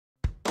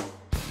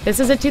This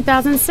is a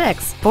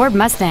 2006 Ford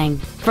Mustang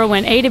for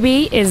when A to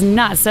B is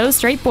not so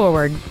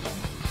straightforward.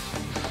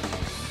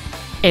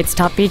 Its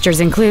top features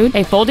include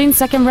a folding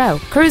second row,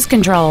 cruise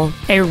control,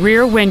 a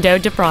rear window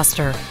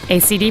defroster, a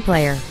CD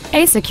player,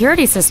 a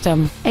security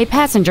system, a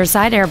passenger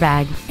side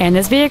airbag, and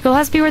this vehicle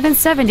has fewer than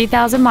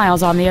 70,000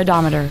 miles on the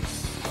odometer.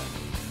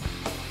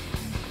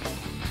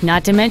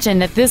 Not to mention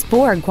that this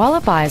Ford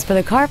qualifies for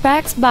the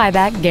Carfax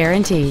buyback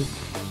guarantee.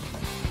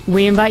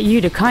 We invite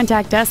you to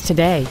contact us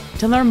today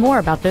to learn more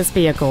about this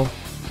vehicle.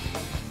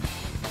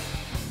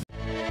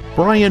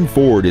 Brien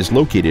Ford is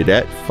located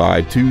at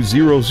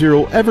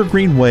 5200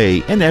 Evergreen Way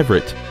in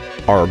Everett.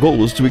 Our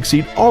goal is to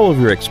exceed all of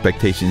your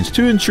expectations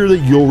to ensure that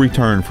you'll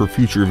return for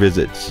future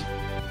visits.